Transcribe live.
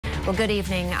Well, good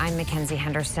evening. I'm Mackenzie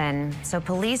Henderson. So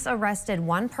police arrested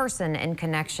one person in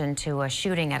connection to a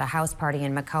shooting at a house party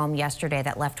in Macomb yesterday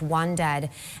that left 1 dead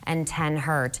and 10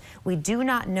 hurt. We do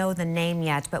not know the name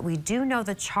yet, but we do know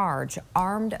the charge,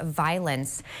 armed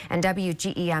violence. And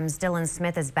WGEM's Dylan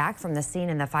Smith is back from the scene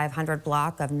in the 500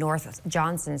 block of North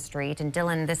Johnson Street. And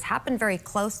Dylan, this happened very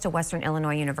close to Western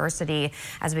Illinois University,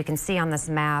 as we can see on this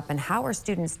map. And how are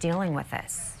students dealing with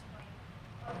this?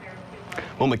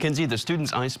 Well, Mackenzie, the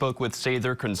students I spoke with say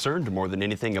they're concerned more than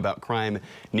anything about crime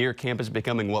near campus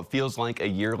becoming what feels like a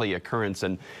yearly occurrence.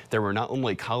 And there were not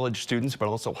only college students, but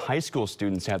also high school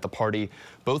students at the party.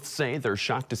 Both say they're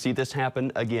shocked to see this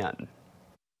happen again.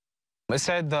 It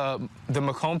said the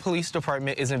Macomb Police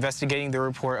Department is investigating the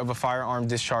report of a firearm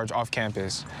discharge off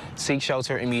campus. Seek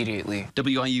shelter immediately.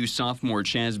 WIU sophomore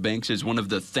Chaz Banks is one of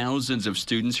the thousands of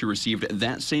students who received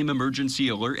that same emergency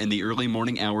alert in the early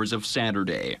morning hours of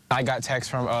Saturday. I got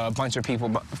texts from a bunch of people,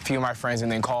 a few of my friends,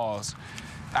 and then calls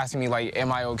asking me, like,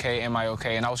 am I okay, am I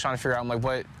okay? And I was trying to figure out, I'm like,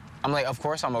 what? I'm like, of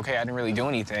course I'm okay. I didn't really do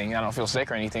anything. I don't feel sick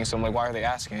or anything. So I'm like, why are they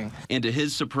asking? And to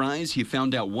his surprise, he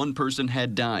found out one person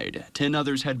had died. 10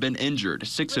 others had been injured,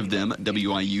 6 of them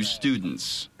WIU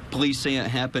students. Police say it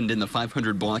happened in the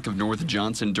 500 block of North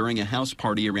Johnson during a house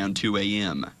party around 2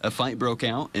 a.m. A fight broke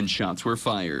out and shots were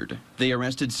fired. They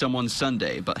arrested someone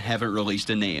Sunday but haven't released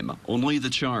a name, only the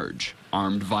charge,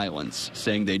 armed violence,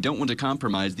 saying they don't want to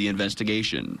compromise the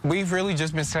investigation. We've really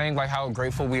just been saying like how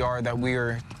grateful we are that we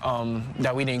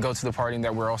didn't go to the party and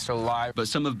that we're all still alive. But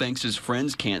some of Banks's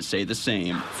friends can't say the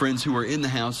same. Friends who were in the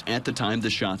house at the time the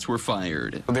shots were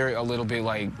fired. They're a little bit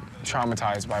like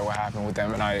traumatized by what happened with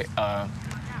them, and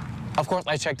of course,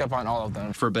 I checked up on all of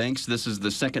them. For Banks, this is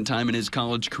the second time in his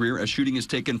college career a shooting has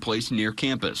taken place near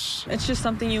campus. It's just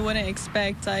something you wouldn't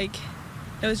expect. Like,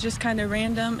 it was just kind of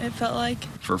random, it felt like.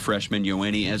 For freshman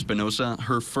Yoani Espinosa,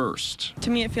 her first. To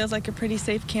me, it feels like a pretty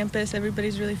safe campus.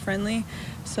 Everybody's really friendly.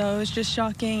 So it was just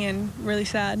shocking and really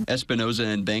sad. Espinosa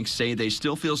and Banks say they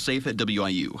still feel safe at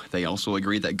WIU. They also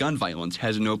agree that gun violence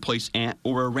has no place at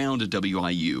or around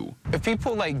WIU. If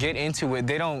people like get into it,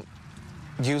 they don't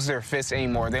use their fists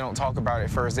anymore. They don't talk about it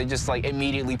first. They just like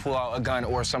immediately pull out a gun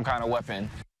or some kind of weapon.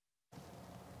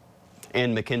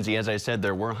 And Mackenzie, as I said,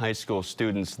 there were high school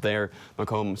students there.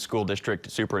 Macomb School District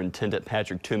Superintendent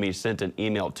Patrick Toomey sent an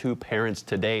email to parents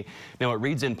today. Now it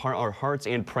reads in part, our hearts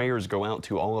and prayers go out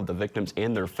to all of the victims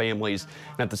and their families.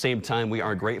 And at the same time, we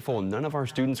are grateful none of our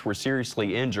students were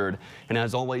seriously injured. And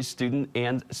as always, student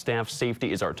and staff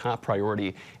safety is our top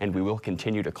priority, and we will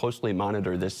continue to closely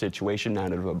monitor this situation.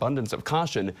 Out of abundance of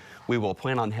caution, we will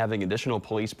plan on having additional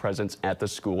police presence at the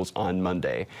schools on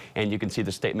Monday. And you can see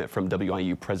the statement from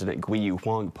WIU President Gui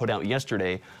Huang put out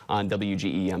yesterday on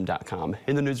WGEM.com.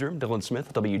 In the newsroom, Dylan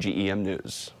Smith, WGEM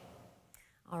News.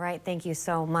 All right, thank you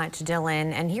so much,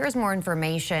 Dylan. And here's more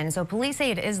information. So police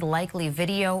say it is likely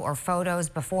video or photos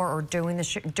before or during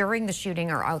the shooting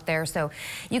are out there. So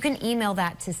you can email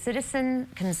that to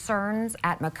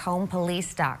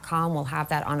citizenconcerns@macombpolice.com. We'll have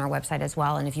that on our website as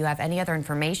well. And if you have any other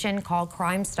information, call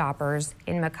Crime Stoppers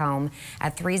in Macomb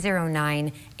at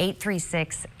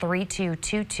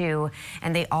 309-836-3222.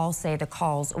 And they all say the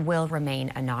calls will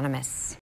remain anonymous.